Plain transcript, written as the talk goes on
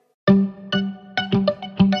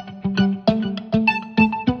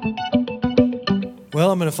Well,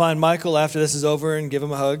 I'm going to find Michael after this is over and give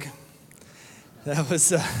him a hug. That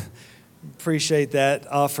was, appreciate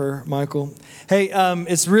that offer, Michael. Hey,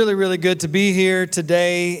 it's really, really good to be here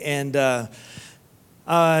today. And a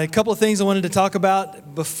couple of things I wanted to talk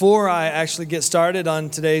about before I actually get started on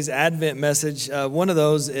today's Advent message. One of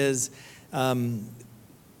those is,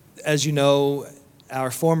 as you know, our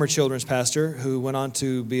former children's pastor who went on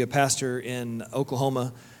to be a pastor in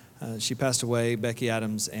Oklahoma. She passed away, Becky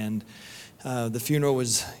Adams, and the funeral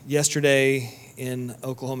was yesterday in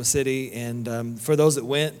Oklahoma City, and for those that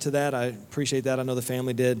went to that, I appreciate that. I know the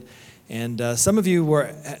family did. And some of you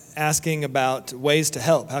were asking about ways to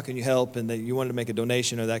help. How can you help? And that you wanted to make a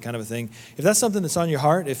donation or that kind of a thing. If that's something that's on your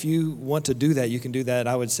heart, if you want to do that, you can do that.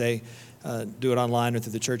 I would say do it online or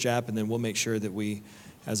through the church app, and then we'll make sure that we,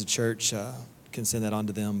 as a church, can send that on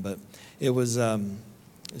to them. But it was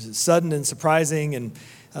sudden and surprising, and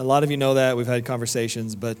a lot of you know that. We've had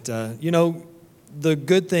conversations. But, the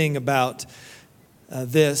good thing about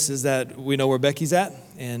this is that we know where Becky's at,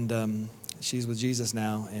 and she's with Jesus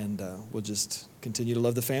now, and we'll just continue to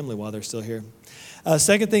love the family while they're still here.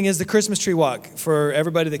 Second thing is the Christmas tree walk for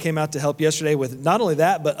everybody that came out to help yesterday with not only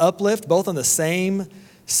that, but Uplift, both on the same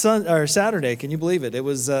Saturday. Can you believe it? It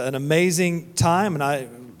was an amazing time, and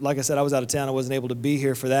like I said, I was out of town. I wasn't able to be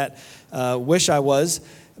here for that. Wish I was.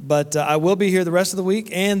 But I will be here the rest of the week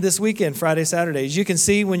and this weekend, Friday, Saturday. As you can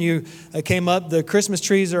see when you came up, the Christmas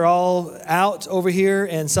trees are all out over here,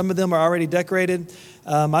 and some of them are already decorated.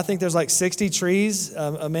 I think there's like 60 trees.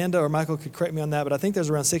 Amanda or Michael could correct me on that, but I think there's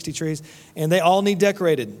around 60 trees, and they all need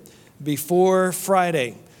decorated before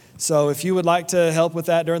Friday. So if you would like to help with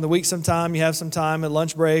that during the week sometime, you have some time at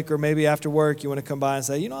lunch break or maybe after work, you want to come by and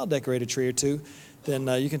say, I'll decorate a tree or two, then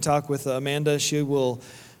you can talk with Amanda. She will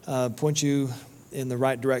point you in the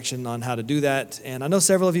right direction on how to do that. And I know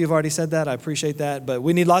several of you have already said that. I appreciate that. But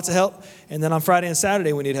we need lots of help. And then on Friday and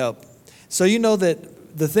Saturday, we need help. So you know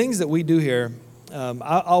that the things that we do here,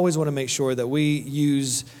 I always want to make sure that we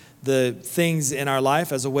use the things in our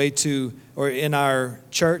life as a way to, or in our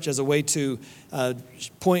church as a way to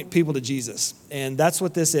point people to Jesus. And that's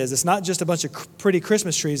what this is. It's not just a bunch of pretty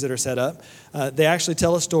Christmas trees that are set up. They actually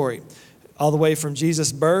tell a story all the way from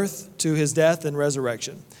Jesus' birth to his death and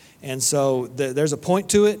resurrection. And so there's a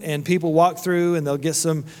point to it, and people walk through, and they'll get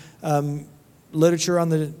some literature on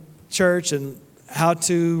the church and how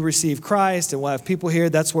to receive Christ, and we'll have people here.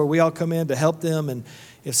 That's where we all come in to help them. And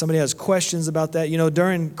if somebody has questions about that,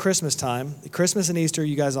 during Christmas time, Christmas and Easter,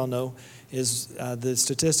 you guys all know, is the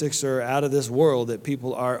statistics are out of this world that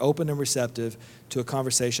people are open and receptive to a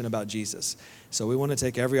conversation about Jesus. So we want to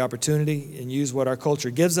take every opportunity and use what our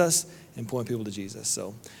culture gives us and point people to Jesus.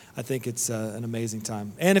 So I think it's an amazing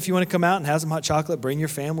time. And if you want to come out and have some hot chocolate, bring your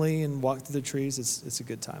family and walk through the trees. It's a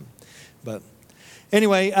good time. But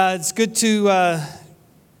anyway, it's good to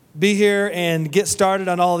be here and get started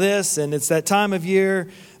on all this. And it's that time of year,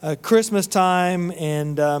 Christmas time,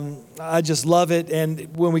 and I just love it.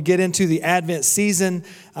 And when we get into the Advent season,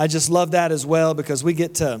 I just love that as well, because we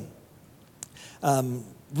get to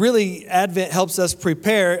really, Advent helps us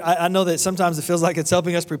prepare. I know that sometimes it feels like it's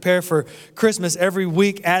helping us prepare for Christmas. Every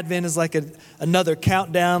week, Advent is like another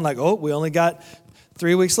countdown, like, we only got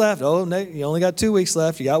 3 weeks left. Oh, no, you only got 2 weeks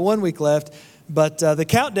left. You got 1 week left. But the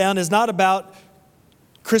countdown is not about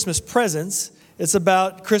Christmas presents. It's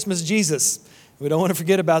about Christmas Jesus. We don't want to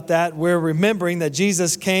forget about that. We're remembering that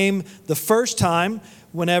Jesus came the first time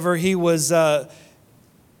whenever he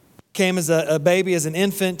came as a baby, as an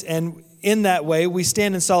infant, and in that way, we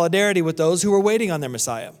stand in solidarity with those who are waiting on their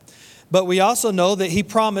Messiah. But we also know that he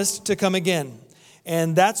promised to come again.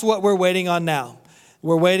 And that's what we're waiting on now.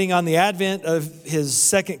 We're waiting on the advent of his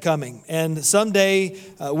second coming. And someday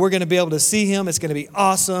we're going to be able to see him. It's going to be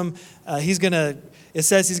awesome. It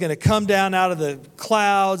says he's going to come down out of the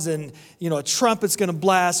clouds, and, a trumpet's going to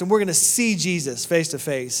blast, and we're going to see Jesus face to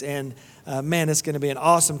face. And man, it's going to be an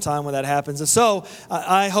awesome time when that happens. And so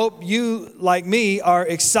I hope you, like me, are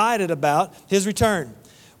excited about his return.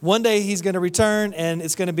 One day he's going to return, and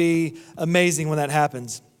it's going to be amazing when that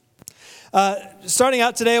happens. Starting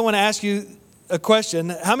out today, I want to ask you a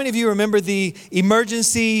question. How many of you remember the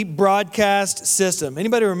emergency broadcast system?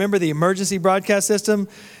 Anybody remember the emergency broadcast system?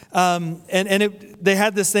 They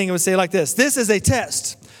had this thing, it would say like this: this is a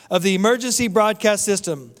test of the emergency broadcast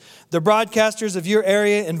system. The broadcasters of your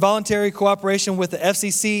area, in voluntary cooperation with the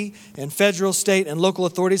FCC and federal, state, and local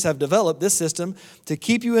authorities, have developed this system to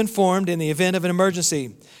keep you informed in the event of an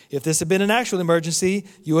emergency. If this had been an actual emergency,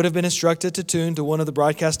 you would have been instructed to tune to one of the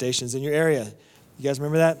broadcast stations in your area. You guys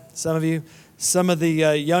remember that? Some of you. Some of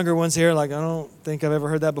the younger ones here, like, I don't think I've ever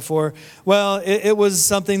heard that before. Well, it was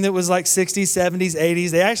something that was like 60s, 70s,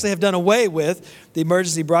 80s. They actually have done away with the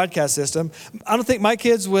emergency broadcast system. I don't think my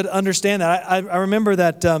kids would understand that. I remember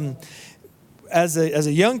that as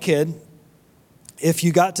a young kid, if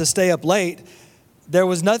you got to stay up late, there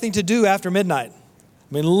was nothing to do after midnight.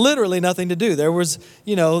 I mean, literally nothing to do. There was,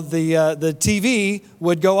 the TV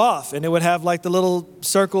would go off, and it would have like the little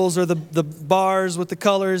circles or the bars with the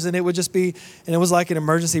colors, and it would just be, and it was like an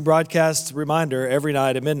emergency broadcast reminder every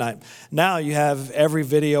night at midnight. Now you have every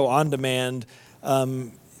video on demand,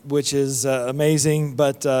 which is amazing,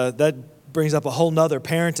 but that brings up a whole nother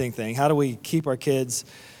parenting thing. How do we keep our kids,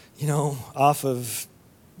 off of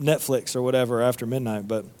Netflix or whatever after midnight?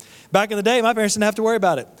 But back in the day, my parents didn't have to worry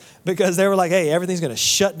about it because they were like, hey, everything's going to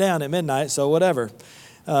shut down at midnight, so whatever.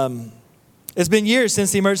 It's been years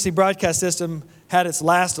since the emergency broadcast system had its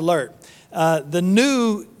last alert.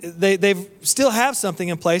 They still have something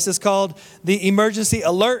in place. It's called the emergency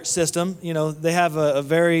alert system. They have a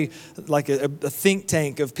very, like a think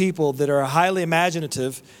tank of people that are highly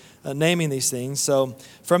imaginative naming these things. So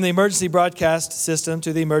from the emergency broadcast system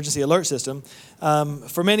to the emergency alert system.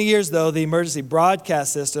 For many years, though, the emergency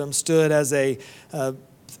broadcast system stood as a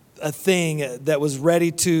thing that was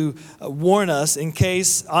ready to warn us in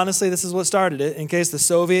case, honestly, this is what started it, in case the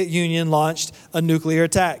Soviet Union launched a nuclear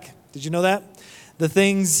attack. Did you know that? The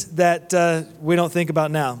things that we don't think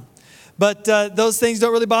about now. But those things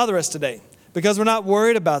don't really bother us today because we're not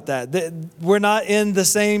worried about that. We're not in the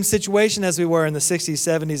same situation as we were in the 60s,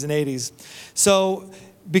 70s, and 80s. So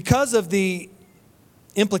because of the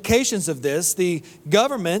implications of this, the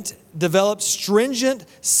government developed stringent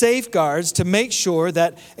safeguards to make sure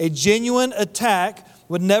that a genuine attack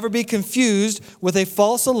would never be confused with a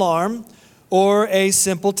false alarm or a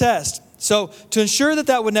simple test. So to ensure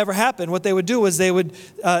that would never happen, what they would do was they would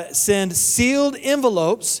send sealed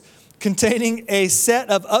envelopes containing a set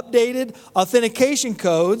of updated authentication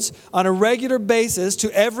codes on a regular basis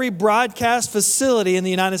to every broadcast facility in the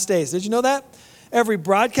United States. Did you know that? Every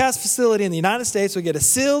broadcast facility in the United States would get a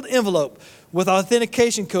sealed envelope with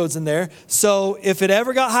authentication codes in there. So if it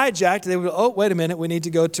ever got hijacked, they would go, oh, wait a minute, we need to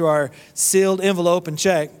go to our sealed envelope and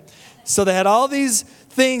check. So they had all these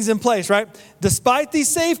things in place, right? Despite these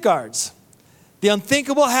safeguards, the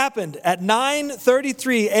unthinkable happened at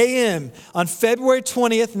 9:33 a.m. on February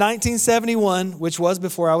 20th, 1971, which was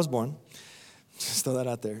before I was born. Just throw that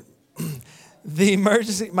out there.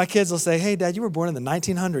 My kids will say, hey, Dad, you were born in the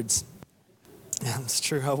 1900s. Yeah, that's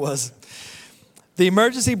true, I was. The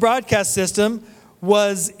emergency broadcast system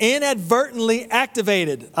was inadvertently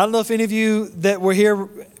activated. I don't know if any of you that were here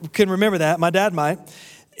can remember that. My dad might.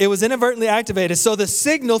 It was inadvertently activated. So the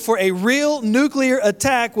signal for a real nuclear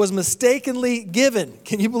attack was mistakenly given.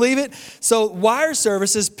 Can you believe it? So wire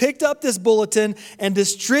services picked up this bulletin and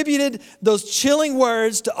distributed those chilling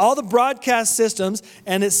words to all the broadcast systems.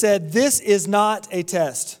 And it said, this is not a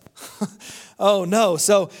test. Oh, no.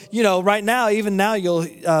 So, right now, even now, you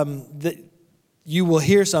will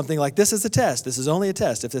hear something like, this is a test. This is only a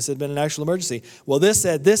test if this had been an actual emergency. Well, this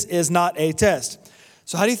said, this is not a test.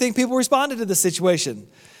 So how do you think people responded to this situation?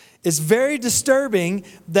 It's very disturbing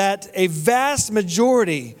that a vast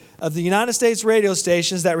majority of the United States radio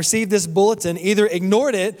stations that received this bulletin either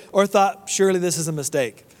ignored it or thought, surely this is a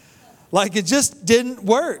mistake. Like it just didn't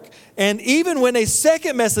work. And even when a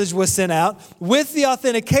second message was sent out with the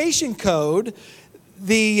authentication code,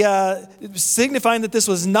 signifying that this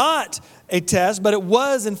was not a test, but it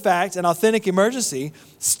was in fact an authentic emergency,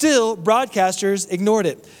 still broadcasters ignored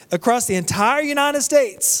it. Across the entire United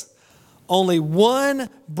States, only one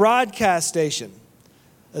broadcast station,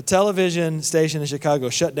 a television station in Chicago,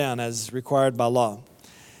 shut down as required by law.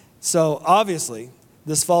 So obviously,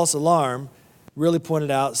 this false alarm really pointed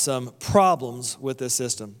out some problems with this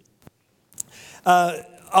system.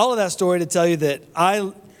 All of that story to tell you that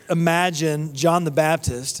I imagine John the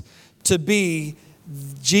Baptist to be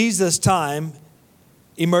Jesus' time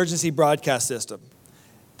emergency broadcast system.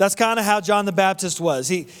 That's kind of how John the Baptist was.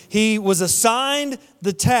 He was assigned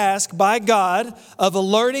the task by God of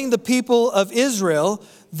alerting the people of Israel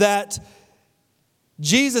that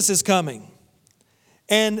Jesus is coming.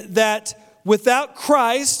 And that without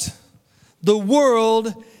Christ, the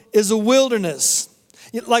world is a wilderness.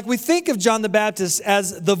 Like we think of John the Baptist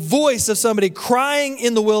as the voice of somebody crying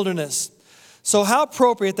in the wilderness. So how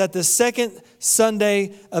appropriate that the second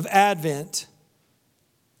Sunday of Advent,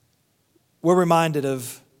 we're reminded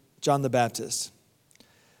of John the Baptist.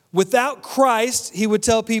 Without Christ, he would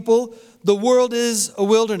tell people, the world is a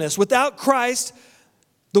wilderness. Without Christ,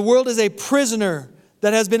 the world is a prisoner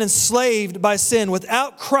that has been enslaved by sin.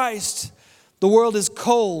 Without Christ, the world is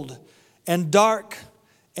cold and dark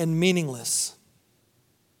and meaningless.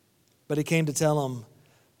 But he came to tell them,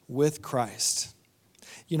 with Christ.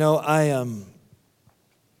 You know, I'm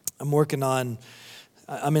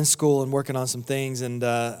in school and working on some things, and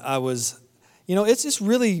it's just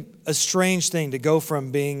really a strange thing to go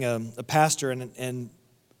from being a pastor and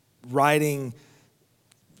writing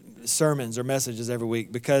sermons or messages every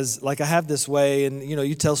week, because like I have this way, and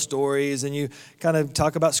you tell stories and you kind of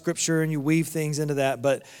talk about scripture and you weave things into that,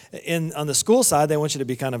 but on the school side they want you to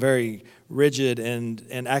be kind of very rigid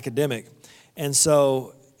and academic. And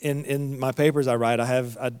so in my papers I write,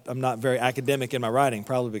 I'm not very academic in my writing,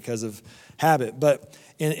 probably because of habit, but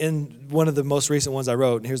in one of the most recent ones I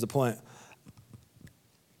wrote, and here's the point: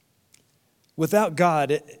 without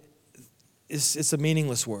God, it's a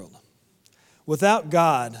meaningless world. Without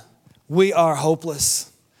God, we are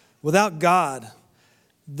hopeless. Without God,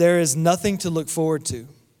 there is nothing to look forward to.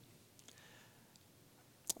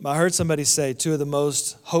 I heard somebody say two of the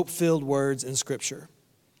most hope-filled words in Scripture,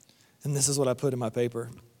 and this is what I put in my paper.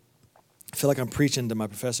 I feel like I'm preaching to my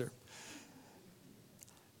professor.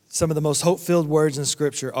 Some of the most hope-filled words in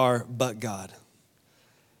Scripture are, but God.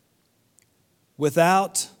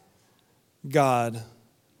 Without God,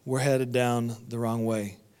 we're headed down the wrong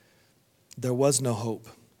way. There was no hope.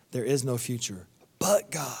 There is no future.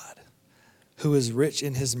 But God, who is rich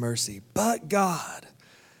in His mercy. But God,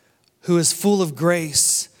 who is full of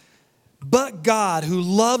grace. But God, who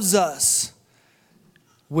loves us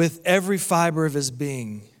with every fiber of His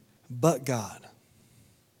being. But God.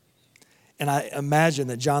 And I imagine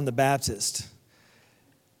that John the Baptist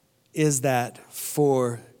is that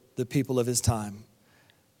for the people of his time.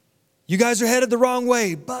 You guys are headed the wrong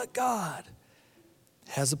way, but God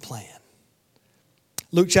has a plan.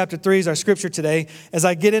 Luke chapter 3 is our scripture today. As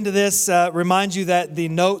I get into this, remind you that the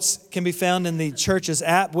notes can be found in the church's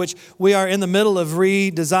app, which we are in the middle of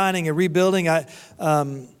redesigning and rebuilding.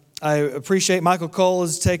 I appreciate Michael Cole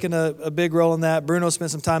has taken a big role in that. Bruno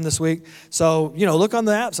spent some time this week. So, look on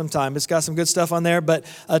the app sometime. It's got some good stuff on there. But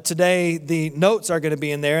today, the notes are going to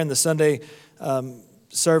be in there in the Sunday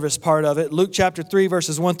service part of it. Luke chapter 3,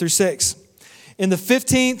 verses 1 through 6. In the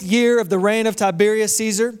 15th year of the reign of Tiberius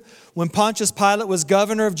Caesar, when Pontius Pilate was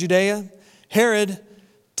governor of Judea, Herod,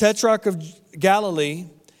 tetrarch of Galilee,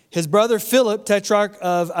 his brother Philip, tetrarch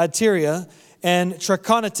of Iturea, and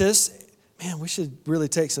Trachonitis. Man, we should really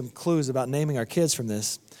take some clues about naming our kids from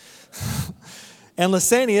this. And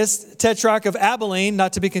Lysanias, tetrarch of Abilene,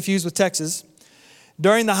 not to be confused with Texas.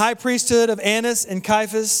 During the high priesthood of Annas and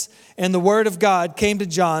Caiaphas, and the word of God came to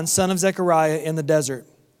John, son of Zechariah, in the desert,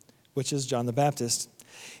 which is John the Baptist.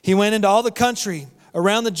 He went into all the country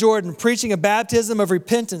around the Jordan, preaching a baptism of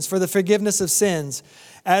repentance for the forgiveness of sins,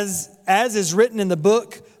 as is written in the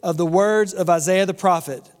book of the words of Isaiah the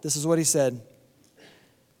prophet. This is what he said.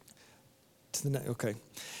 Okay.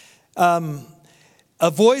 A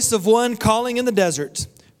voice of one calling in the desert,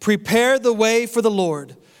 prepare the way for the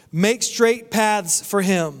Lord, make straight paths for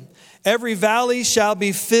Him. Every valley shall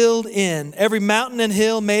be filled in, every mountain and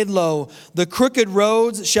hill made low. The crooked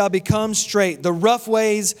roads shall become straight, the rough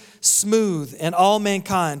ways smooth, and all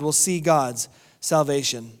mankind will see God's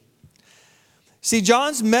salvation. See,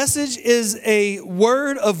 John's message is a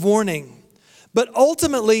word of warning, but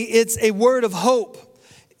ultimately it's a word of hope.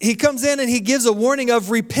 He comes in and he gives a warning of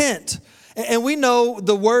repent. And we know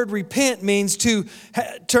the word repent means to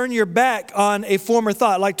turn your back on a former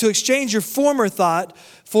thought, like to exchange your former thought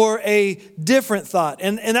for a different thought.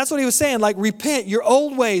 And that's what he was saying, like repent your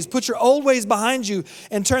old ways, put your old ways behind you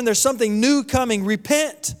and turn, there's something new coming,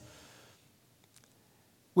 repent.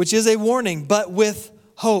 Which is a warning, but with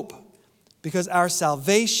hope, because our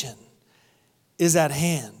salvation is at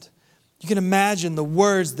hand. You can imagine the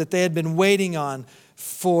words that they had been waiting on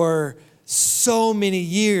for so many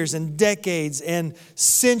years and decades and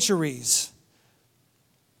centuries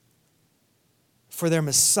for their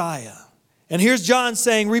Messiah. And here's John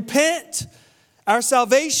saying, repent, our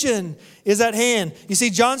salvation is at hand. You see,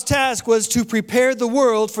 John's task was to prepare the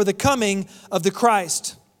world for the coming of the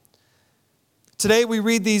Christ. Today we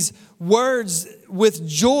read these words with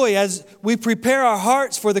joy as we prepare our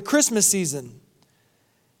hearts for the Christmas season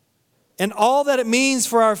and all that it means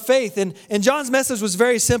for our faith. And John's message was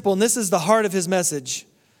very simple, and this is the heart of his message.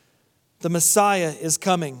 The Messiah is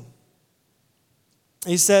coming.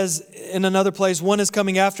 He says in another place, one is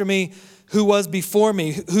coming after me who was before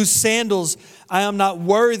me, whose sandals I am not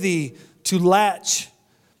worthy to latch.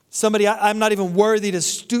 I'm not even worthy to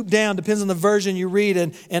stoop down, depends on the version you read,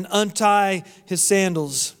 and untie his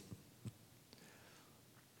sandals.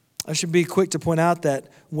 I should be quick to point out that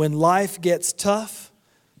when life gets tough,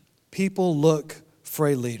 people look for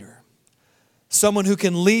a leader. someone who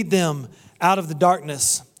can lead them out of the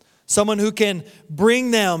darkness, someone who can bring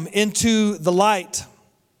them into the light.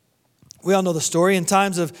 We all know the story. In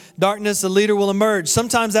times of darkness, a leader will emerge.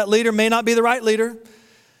 Sometimes that leader may not be the right leader.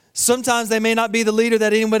 Sometimes they may not be the leader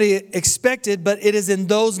that anybody expected, but it is in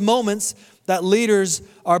those moments that leaders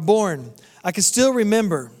are born. I can still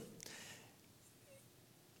remember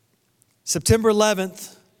September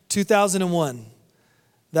 11th, 2001.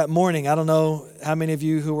 That morning, I don't know how many of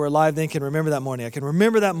you who were alive then can remember that morning. I can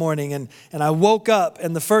remember that morning, and I woke up,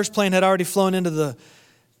 and the first plane had already flown into the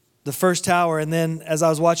first tower. And then as I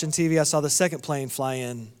was watching TV, I saw the second plane fly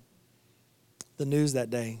in. The news that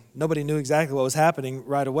day. Nobody knew exactly what was happening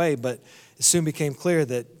right away, but it soon became clear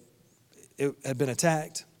that it had been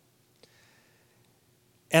attacked.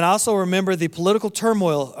 And I also remember the political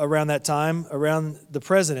turmoil around that time, around the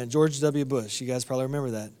president, George W. Bush. You guys probably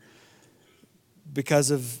remember that. Because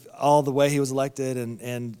of all the way he was elected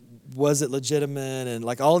and was it legitimate and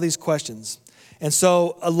like all these questions. And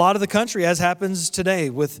so a lot of the country, as happens today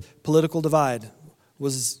with political divide,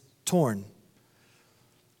 was torn.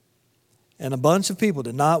 And a bunch of people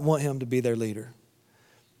did not want him to be their leader.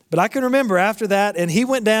 But I can remember after that, and he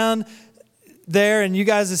went down there, and you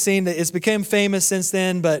guys have seen that it's become famous since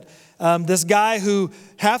then, but this guy who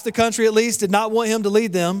half the country at least did not want him to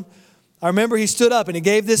lead them, I remember he stood up and he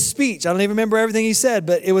gave this speech. I don't even remember everything he said,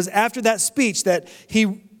 but it was after that speech that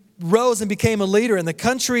he rose and became a leader, and the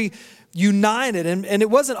country united. And it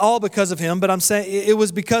wasn't all because of him, but I'm saying it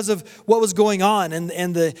was because of what was going on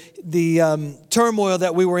and the turmoil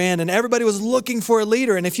that we were in. And everybody was looking for a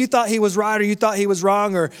leader. And if you thought he was right or you thought he was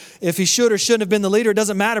wrong, or if he should or shouldn't have been the leader, it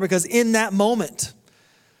doesn't matter, because in that moment,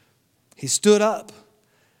 he stood up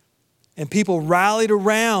and people rallied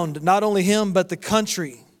around not only him, but the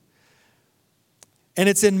country. And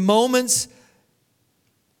it's in moments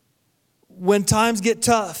when times get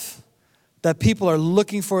tough that people are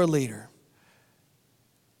looking for a leader.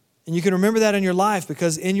 And you can remember that in your life,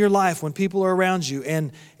 because in your life, when people are around you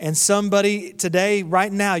and somebody today,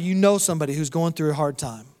 right now, you know somebody who's going through a hard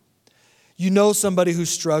time. You know somebody who's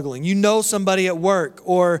struggling. You know somebody at work,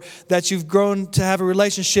 or that you've grown to have a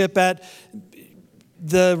relationship at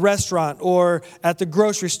the restaurant or at the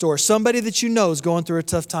grocery store. Somebody that you know is going through a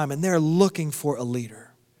tough time, and they're looking for a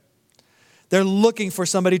leader. They're looking for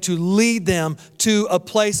somebody to lead them to a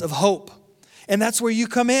place of hope. And that's where you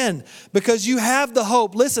come in, because you have the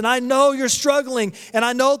hope. Listen, I know you're struggling, and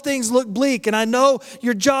I know things look bleak, and I know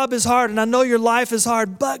your job is hard, and I know your life is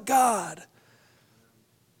hard, but God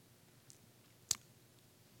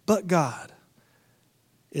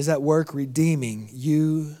is at work redeeming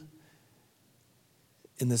you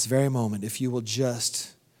in this very moment, if you will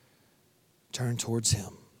just turn towards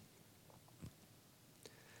Him.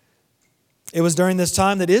 It was during this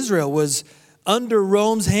time that Israel was under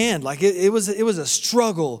Rome's hand. Like it was a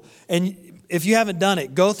struggle. And if you haven't done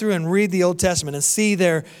it, go through and read the Old Testament and see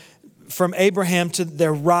from Abraham to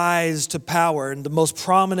their rise to power and the most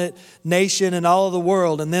prominent nation in all of the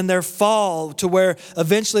world, and then their fall to where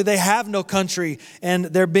eventually they have no country and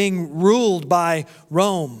they're being ruled by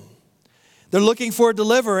Rome. They're looking for a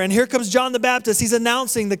deliverer, and here comes John the Baptist. He's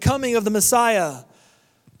announcing the coming of the Messiah.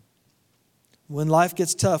 When life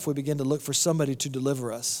gets tough, we begin to look for somebody to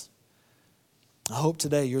deliver us. I hope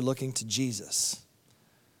today you're looking to Jesus,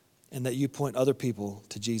 and that you point other people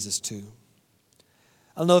to Jesus too.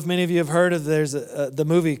 I don't know if many of you have heard of, there's the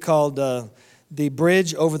movie called The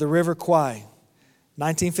Bridge Over the River Kwai,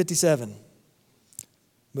 1957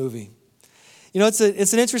 movie. You know, it's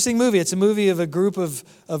an interesting movie. It's a movie of a group of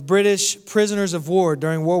British prisoners of war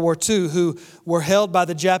during World War II who were held by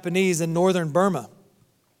the Japanese in northern Burma.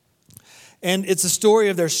 And it's a story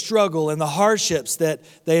of their struggle and the hardships that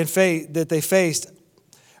they faced.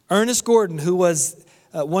 Ernest Gordon, who was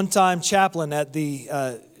one time chaplain at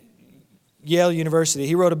the Yale University,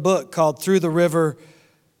 he wrote a book called Through the River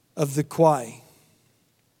of the Kwai.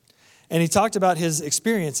 And he talked about his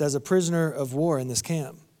experience as a prisoner of war in this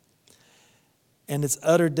camp, and its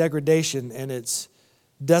utter degradation and its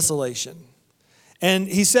desolation. And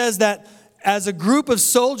he says that as a group of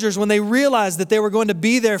soldiers, when they realized that they were going to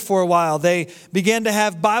be there for a while, they began to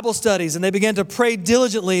have Bible studies, and they began to pray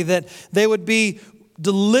diligently that they would be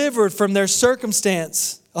delivered from their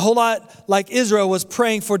circumstance. A whole lot like Israel was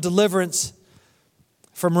praying for deliverance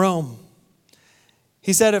from Rome.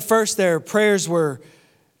 He said at first their prayers were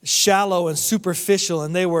shallow and superficial,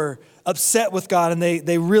 and they were upset with God, and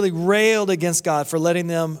they really railed against God for letting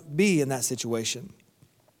them be in that situation.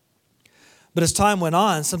 But as time went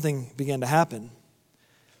on, something began to happen.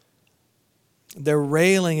 Their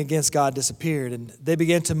railing against God disappeared, and they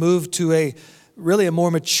began to move to a really a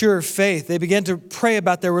more mature faith. They began to pray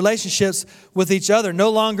about their relationships with each other. No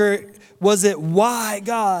longer was it, why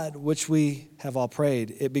God, which we have all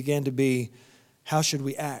prayed. It began to be, how should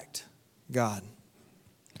we act, God?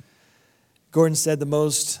 Gordon said the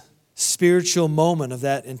most spiritual moment of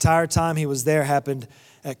that entire time he was there happened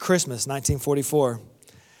at Christmas, 1944.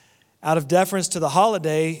 Out of deference to the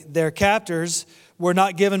holiday, their captors were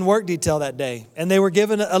not given work detail that day, and they were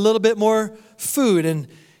given a little bit more food. And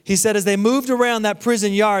he said as they moved around that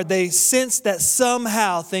prison yard, they sensed that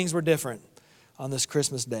somehow things were different on this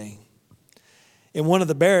Christmas day. In one of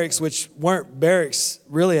the barracks, which weren't barracks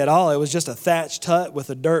really at all, it was just a thatched hut with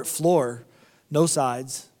a dirt floor, no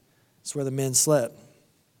sides. It's where the men slept.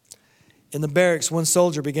 In the barracks, one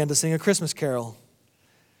soldier began to sing a Christmas carol.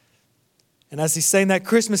 And as he sang that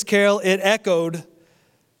Christmas carol, it echoed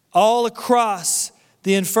all across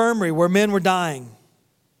the infirmary where men were dying.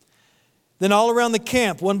 Then all around the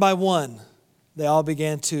camp, one by one, they all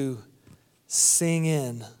began to sing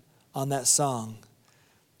in on that song.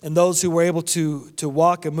 And those who were able to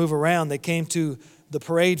walk and move around, they came to the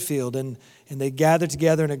parade field and they gathered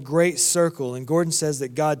together in a great circle. And Gordon says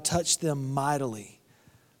that God touched them mightily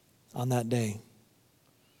on that day.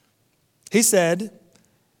 He said,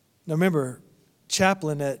 now remember,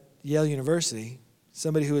 chaplain at Yale University,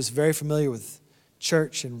 somebody who is very familiar with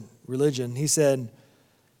church and religion, he said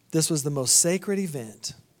this was the most sacred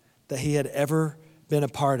event that he had ever been a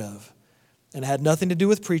part of. And it had nothing to do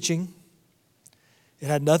with preaching. It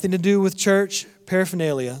had nothing to do with church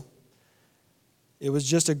paraphernalia. It was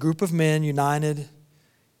just a group of men united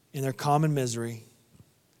in their common misery,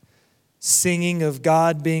 singing of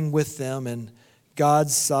God being with them and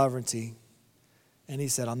God's sovereignty. And he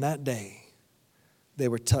said on that day, they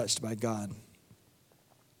were touched by God.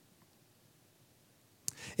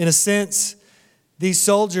 In a sense, these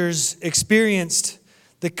soldiers experienced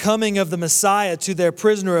the coming of the Messiah to their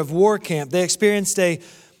prisoner of war camp. They experienced a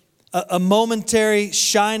momentary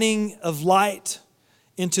shining of light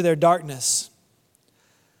into their darkness.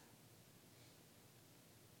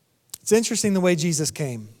 It's interesting the way Jesus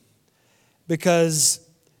came, because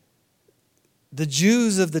the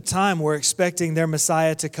Jews of the time were expecting their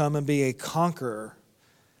Messiah to come and be a conqueror.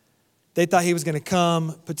 They thought he was going to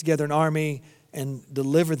come, put together an army, and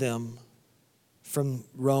deliver them from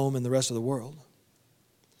Rome and the rest of the world.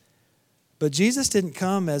 But Jesus didn't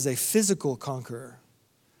come as a physical conqueror.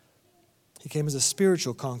 He came as a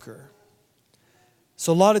spiritual conqueror.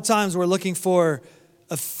 So a lot of times we're looking for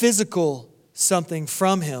a physical something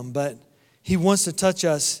from him, but he wants to touch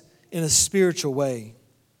us in a spiritual way.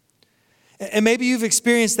 And maybe you've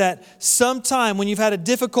experienced that sometime when you've had a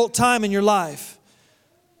difficult time in your life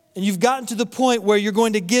and you've gotten to the point where you're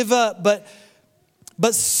going to give up, but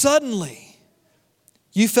suddenly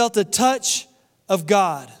you felt a touch of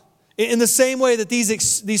God in the same way that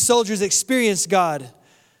these soldiers experienced God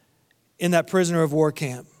in that prisoner of war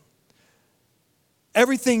camp.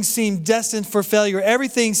 Everything seemed destined for failure.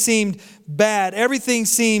 Everything seemed bad. Everything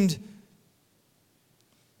seemed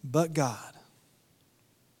but God.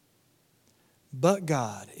 But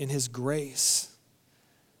God in his grace.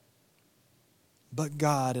 But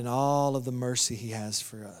God in all of the mercy he has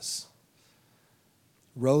for us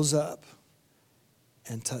rose up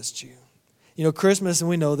and touched you. You know, Christmas, and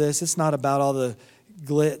we know this, it's not about all the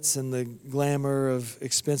glitz and the glamour of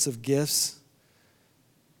expensive gifts.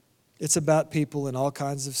 It's about people in all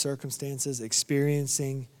kinds of circumstances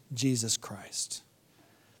experiencing Jesus Christ.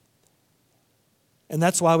 And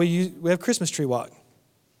that's why we have Christmas Tree Walk,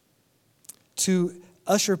 to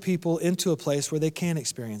usher people into a place where they can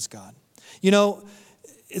experience God. You know,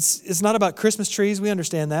 it's not about Christmas trees. We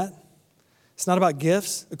understand that. It's not about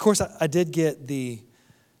gifts. Of course, I did get the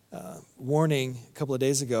warning a couple of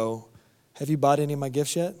days ago. Have you bought any of my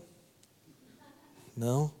gifts yet?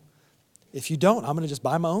 No? If you don't, I'm going to just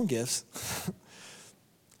buy my own gifts.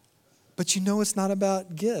 But you know it's not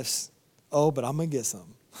about gifts. Oh, but I'm going to get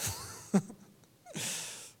some.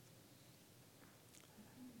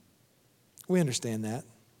 We understand that.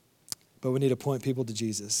 But we need to point people to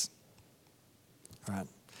Jesus. All right.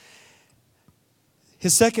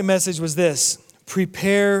 His second message was this: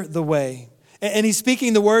 prepare the way. And he's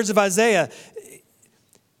speaking the words of Isaiah.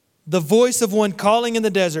 The voice of one calling in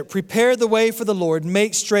the desert, prepare the way for the Lord,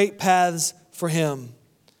 make straight paths for him.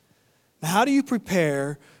 Now, how do you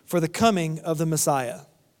prepare for the coming of the Messiah?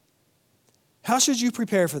 How should you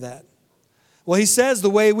prepare for that? Well, he says the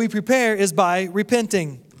way we prepare is by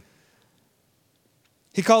repenting.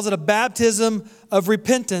 He calls it a baptism of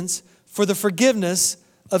repentance for the forgiveness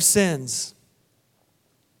of sins.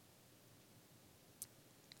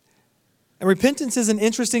 And repentance is an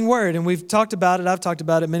interesting word, and we've talked about it. I've talked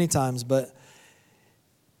about it many times, but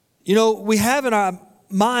You know, we have in our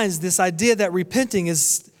minds this idea that repenting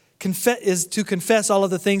is to confess all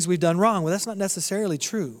of the things we've done wrong. Well, that's not necessarily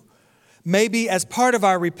true. Maybe as part of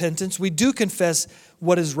our repentance, we do confess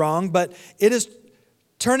what is wrong, but it is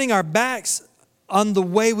turning our backs on the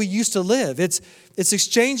way we used to live. It's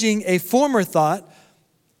exchanging a former thought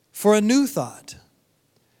for a new thought.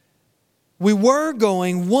 We were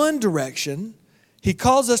going one direction. He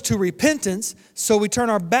calls us to repentance, so we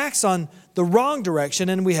turn our backs on the wrong direction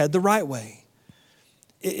and we head the right way.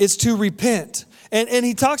 It's to repent. And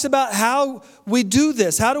he talks about how we do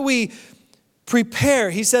this. How do we prepare?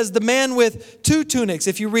 He says the man with 2 tunics,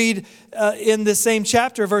 if you read in the same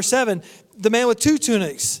chapter, verse 7, the man with 2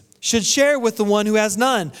 tunics should share with the one who has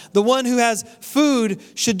none. The one who has food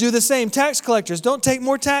should do the same. Tax collectors, don't take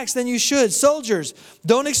more tax than you should. Soldiers,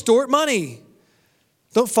 don't extort money.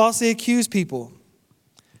 Don't falsely accuse people.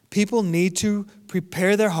 People need to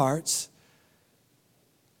prepare their hearts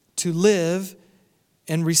to live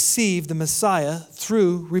and receive the Messiah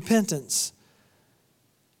through repentance.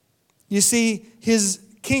 You see, his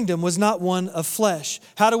kingdom was not one of flesh.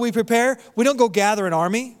 How do we prepare? We don't go gather an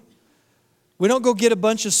army. We don't go get a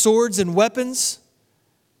bunch of swords and weapons.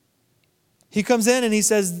 He comes in and he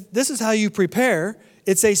says, this is how you prepare.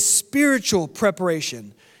 It's a spiritual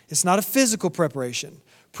preparation. It's not a physical preparation.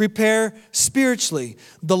 Prepare spiritually.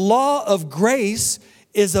 The law of grace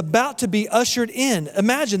is about to be ushered in.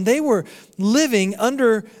 Imagine, they were living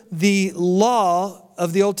under the law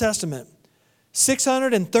of the Old Testament.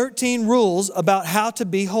 613 rules about how to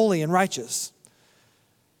be holy and righteous.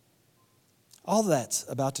 All that's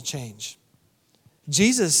about to change.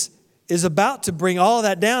 Jesus is about to bring all of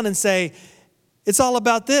that down and say, it's all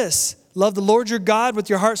about this. Love the Lord your God with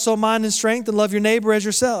your heart, soul, mind, and strength, and love your neighbor as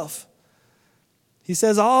yourself. He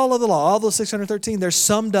says all of the law, all those 613, they're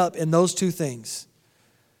summed up in those 2 things.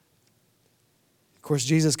 Of course,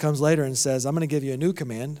 Jesus comes later and says, I'm going to give you a new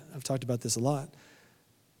command. I've talked about this a lot.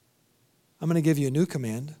 I'm going to give you a new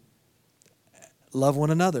command. Love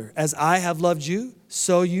one another. As I have loved you,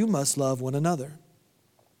 so you must love one another.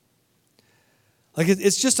 Like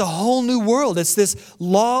it's just a whole new world. It's this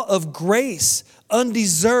law of grace,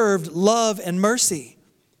 undeserved love and mercy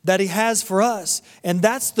that he has for us. And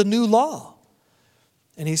that's the new law.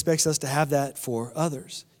 And he expects us to have that for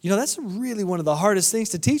others. You know, that's really one of the hardest things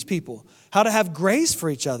to teach people, how to have grace for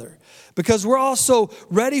each other. Because we're all so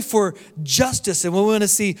ready for justice, and we want to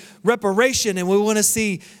see reparation, and we want to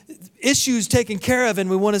see issues taken care of, and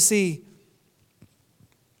we want to see,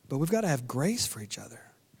 but we've got to have grace for each other.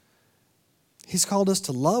 He's called us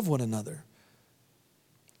to love one another.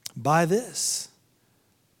 By this,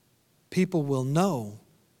 people will know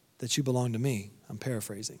that you belong to me. I'm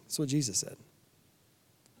paraphrasing. That's what Jesus said.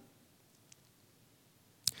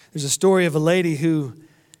 There's a story of a lady who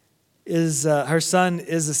is, her son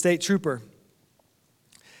is a state trooper.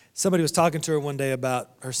 Somebody was talking to her one day about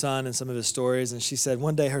her son and some of his stories, and she said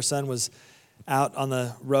one day her son was out on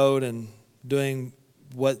the road and doing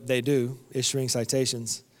what they do, issuing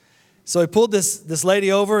citations. So he pulled this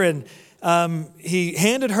lady over, and he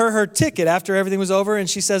handed her ticket after everything was over, and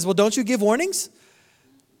she says, well, don't you give warnings?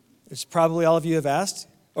 Which probably all of you have asked.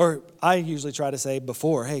 Or I usually try to say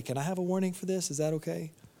before, hey, can I have a warning for this? Is that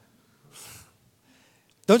okay?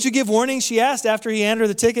 Don't you give warnings? She asked after he handed her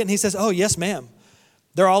the ticket, and he says, oh, yes, ma'am.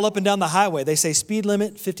 They're all up and down the highway. They say speed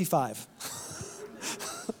limit 55.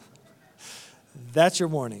 That's your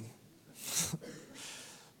warning.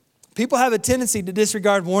 People have a tendency to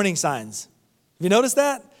disregard warning signs. Have you noticed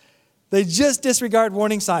that? They just disregard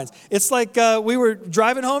warning signs. It's like we were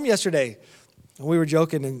driving home yesterday. And we were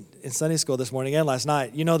joking in Sunday school this morning and last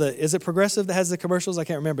night. You know, is it Progressive that has the commercials? I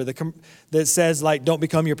can't remember. That says, like, don't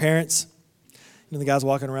become your parents. You know, the guys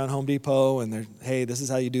walking around Home Depot and they're, hey, this is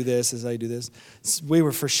how you do this, is how you do this. We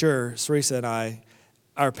were for sure, Sarisa and I,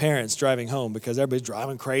 our parents driving home because everybody's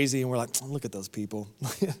driving crazy and we're like, oh, look at those people.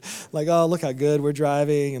 Like, oh, look how good we're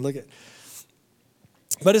driving and look at.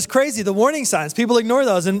 But it's crazy, the warning signs. People ignore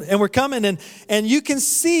those and we're coming and you can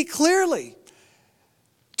see clearly.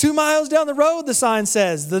 2 miles down the road, the sign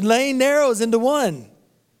says, the lane narrows into one.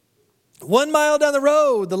 1 mile down the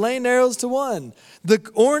road, the lane narrows to one. The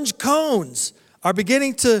orange cones are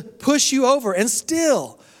beginning to push you over. And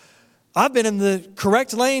still, I've been in the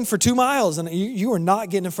correct lane for 2 miles, and you are not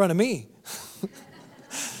getting in front of me.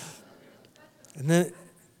 And then,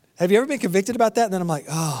 have you ever been convicted about that? And then I'm like,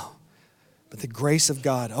 oh, but the grace of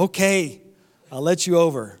God. Okay, I'll let you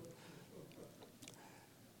over.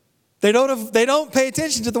 They don't pay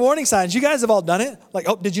attention to the warning signs. You guys have all done it. Like,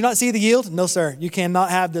 oh, did you not see the yield? No, sir. You cannot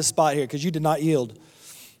have this spot here because you did not yield.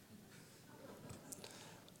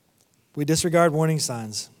 We disregard warning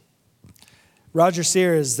signs. Roger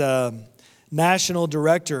Sear is the national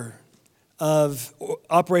director of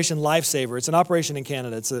Operation Lifesaver. It's an operation in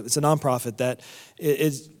Canada. It's a nonprofit that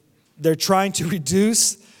they're trying to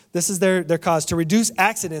reduce, this is their cause, to reduce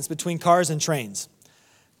accidents between cars and trains.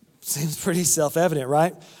 Seems pretty self-evident,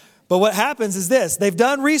 right? But what happens is this. They've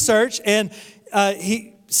done research, and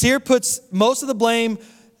Sear puts most of the blame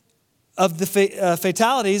of the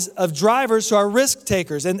fatalities of drivers who are risk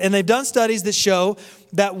takers. And they've done studies that show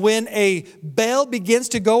that when a bell begins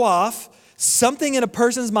to go off, something in a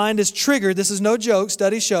person's mind is triggered. This is no joke,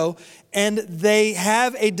 studies show. And they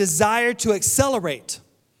have a desire to accelerate,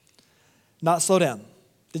 not slow down.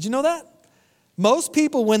 Did you know that? Most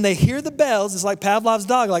people, when they hear the bells, it's like Pavlov's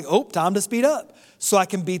dog, like, oh, time to speed up so I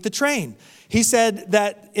can beat the train. He said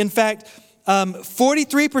that, in fact,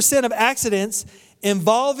 43% of accidents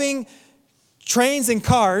involving trains and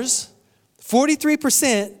cars,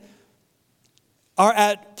 43% are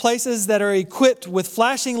at places that are equipped with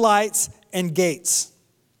flashing lights and gates.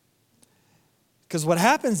 Because what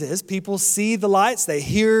happens is people see the lights, they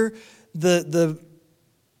hear the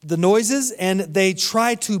noises, and they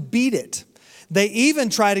try to beat it. They even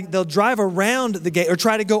they'll drive around the gate or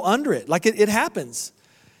try to go under it. Like it happens.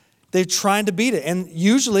 They're trying to beat it, and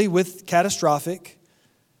usually with catastrophic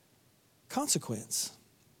consequence.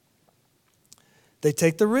 They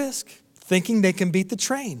take the risk, thinking they can beat the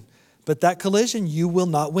train. But that collision, you will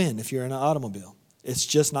not win if you're in an automobile. It's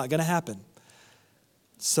just not going to happen.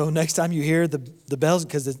 So next time you hear the bells,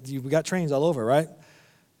 because we got trains all over, right?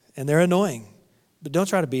 And they're annoying. But don't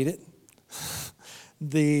try to beat it.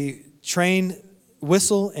 The train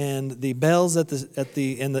whistle and the bells in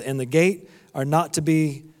the gate are not to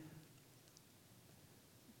be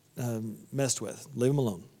messed with. Leave them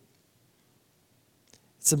alone.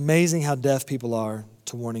 It's amazing how deaf people are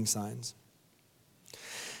to warning signs.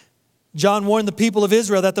 John warned the people of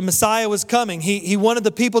Israel that the Messiah was coming. He wanted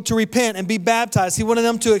the people to repent and be baptized. He wanted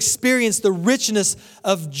them to experience the richness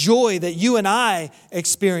of joy that you and I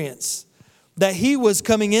experience, that he was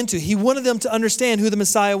coming into. He wanted them to understand who the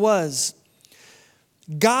Messiah was.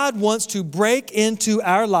 God wants to break into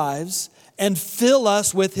our lives and fill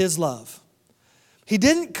us with his love. He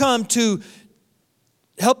didn't come to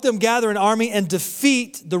help them gather an army and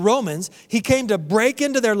defeat the Romans. He came to break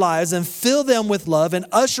into their lives and fill them with love and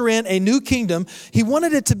usher in a new kingdom. He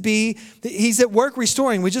wanted it to be, he's at work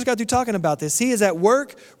restoring. We just got through talking about this. He is at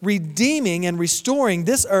work redeeming and restoring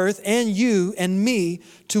this earth and you and me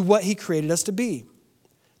to what he created us to be.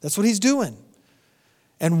 That's what he's doing.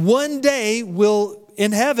 And one day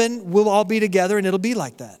in heaven, we'll all be together and it'll be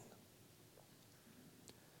like that.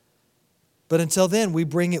 But until then, we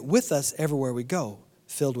bring it with us everywhere we go,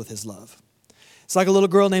 filled with his love. It's like a little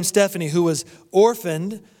girl named Stephanie who was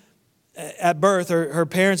orphaned at birth. Her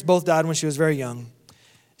parents both died when she was very young.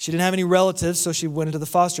 She didn't have any relatives, so she went into the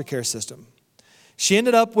foster care system. She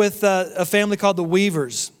ended up with a family called the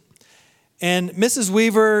Weavers. And Mrs.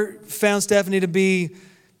 Weaver found Stephanie to be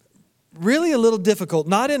really a little difficult,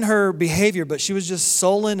 not in her behavior, but she was just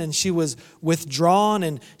sullen and she was withdrawn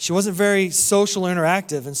and she wasn't very social or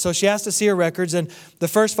interactive. And so she asked to see her records, and the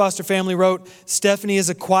first foster family wrote, Stephanie is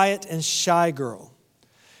a quiet and shy girl.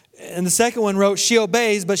 And the second one wrote, she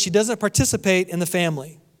obeys, but she doesn't participate in the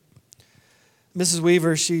family. Mrs.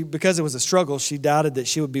 Weaver, because it was a struggle, she doubted that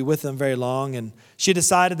she would be with them very long, and she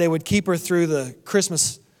decided they would keep her through the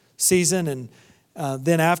Christmas season, and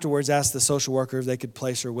then afterwards asked the social worker if they could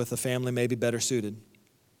place her with a family maybe better suited.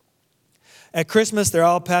 At Christmas, they're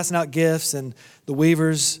all passing out gifts, and the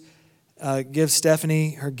Weavers give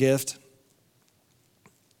Stephanie her gift.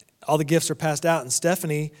 All the gifts are passed out, and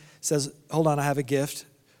Stephanie says, hold on, I have a gift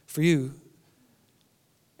for you.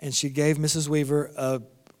 And she gave Mrs. Weaver a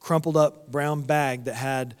crumpled up brown bag that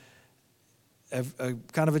had a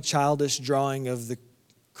kind of a childish drawing of the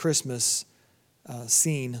Christmas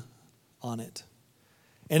scene on it.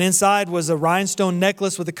 And inside was a rhinestone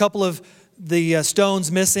necklace with a couple of the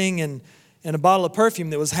stones missing and a bottle of perfume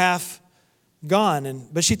that was half gone.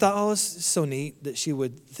 But she thought, oh, it's so neat that she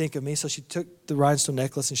would think of me. So she took the rhinestone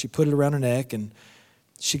necklace and she put it around her neck. And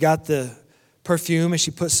she got the perfume and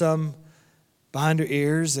she put some behind her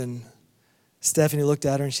ears. And Stephanie looked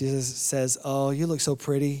at her and she says, oh, you look so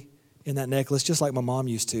pretty in that necklace, just like my mom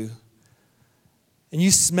used to. And you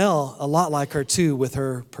smell a lot like her too with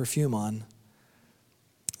her perfume on.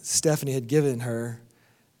 Stephanie had given her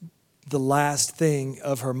the last thing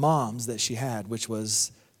of her mom's that she had, which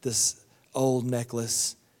was this old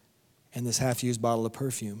necklace and this half-used bottle of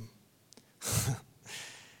perfume.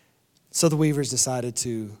 So the Weavers decided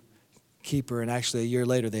to keep her, and actually a year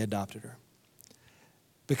later they adopted her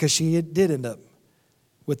because she did end up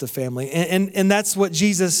with the family. And that's what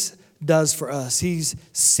Jesus does for us. He's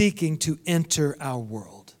seeking to enter our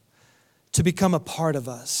world, to become a part of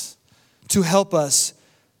us, to help us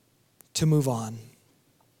to move on.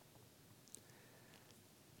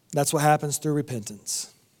 That's what happens through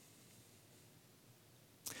repentance.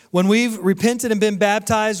 When we've repented and been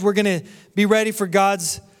baptized, we're going to be ready for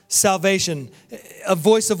God's salvation. A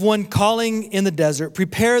voice of one calling in the desert,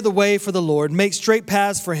 prepare the way for the Lord, make straight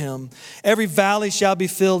paths for him. Every valley shall be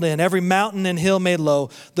filled in, every mountain and hill made low.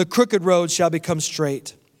 The crooked road shall become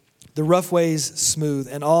straight, the rough ways smooth,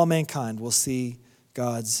 and all mankind will see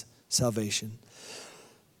God's salvation.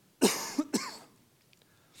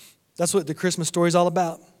 That's what the Christmas story is all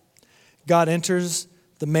about. God enters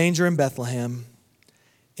the manger in Bethlehem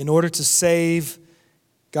in order to save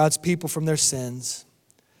God's people from their sins.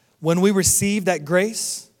 When we receive that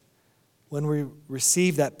grace, when we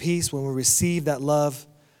receive that peace, when we receive that love,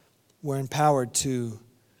 we're empowered to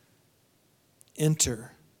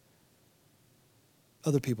enter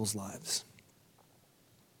other people's lives.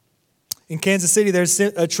 In Kansas City, there's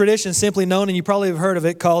a tradition simply known, and you probably have heard of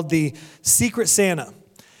it, called the Secret Santa.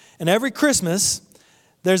 And every Christmas,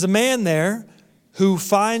 there's a man there who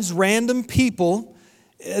finds random people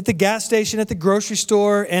at the gas station, at the grocery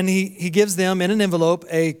store, and he gives them in an envelope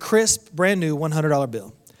a crisp, brand new $100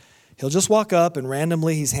 bill. He'll just walk up and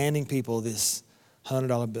randomly he's handing people this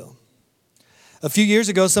 $100 bill. A few years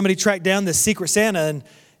ago, somebody tracked down this Secret Santa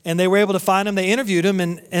and they were able to find him. They interviewed him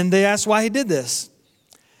and they asked why he did this.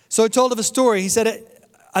 So he told of a story. He said,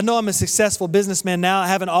 I know I'm a successful businessman now. I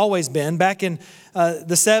haven't always been. Back in the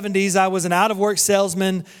 70s, I was an out-of-work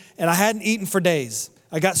salesman and I hadn't eaten for days.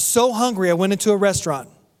 I got so hungry, I went into a restaurant.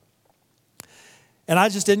 And I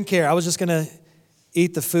just didn't care. I was just going to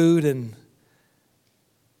eat the food and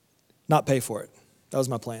not pay for it. That was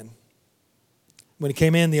my plan. When he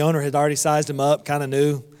came in, the owner had already sized him up, kind of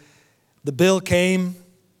knew. The bill came, and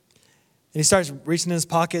he starts reaching in his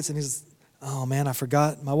pockets, and he's, oh man, I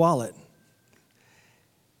forgot my wallet.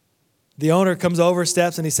 The owner comes over,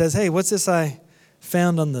 steps, and he says, hey, what's this I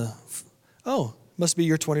found on the, oh, must be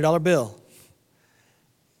your $20 bill.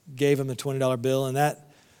 Gave him the $20 bill, and that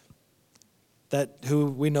who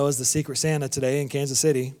we know as the Secret Santa today in Kansas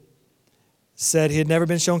City said he had never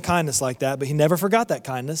been shown kindness like that, but he never forgot that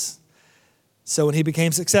kindness. So when he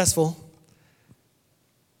became successful,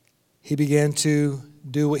 he began to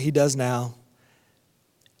do what he does now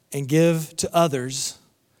and give to others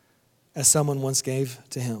as someone once gave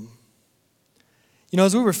to him. You know,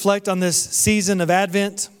 as we reflect on this season of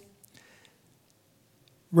Advent,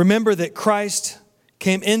 remember that Christ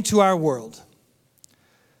came into our world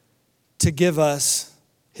to give us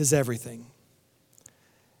his everything.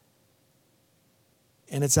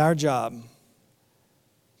 And it's our job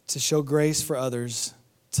to show grace for others,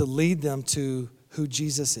 to lead them to who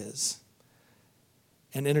Jesus is,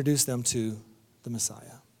 and introduce them to the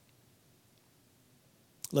Messiah.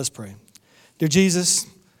 Let's pray. Dear Jesus,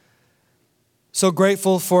 so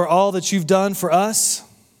grateful for all that you've done for us,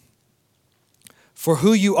 for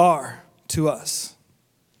who you are to us.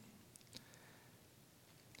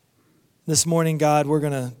 This morning, God, we're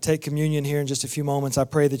going to take communion here in just a few moments. I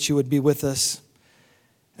pray that you would be with us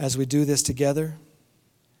as we do this together,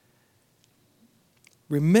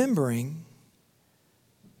 remembering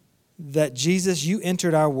that, Jesus, you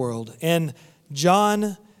entered our world, and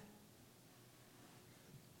John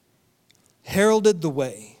heralded the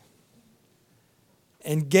way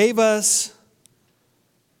and gave us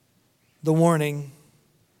the warning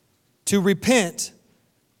to repent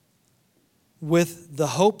with the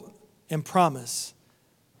hope and promise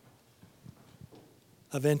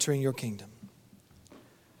of entering your kingdom.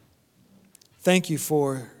 Thank you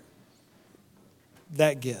for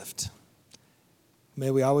that gift.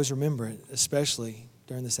 May we always remember it, especially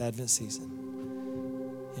during this Advent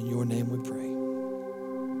season. In your name we pray.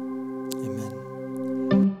 Amen.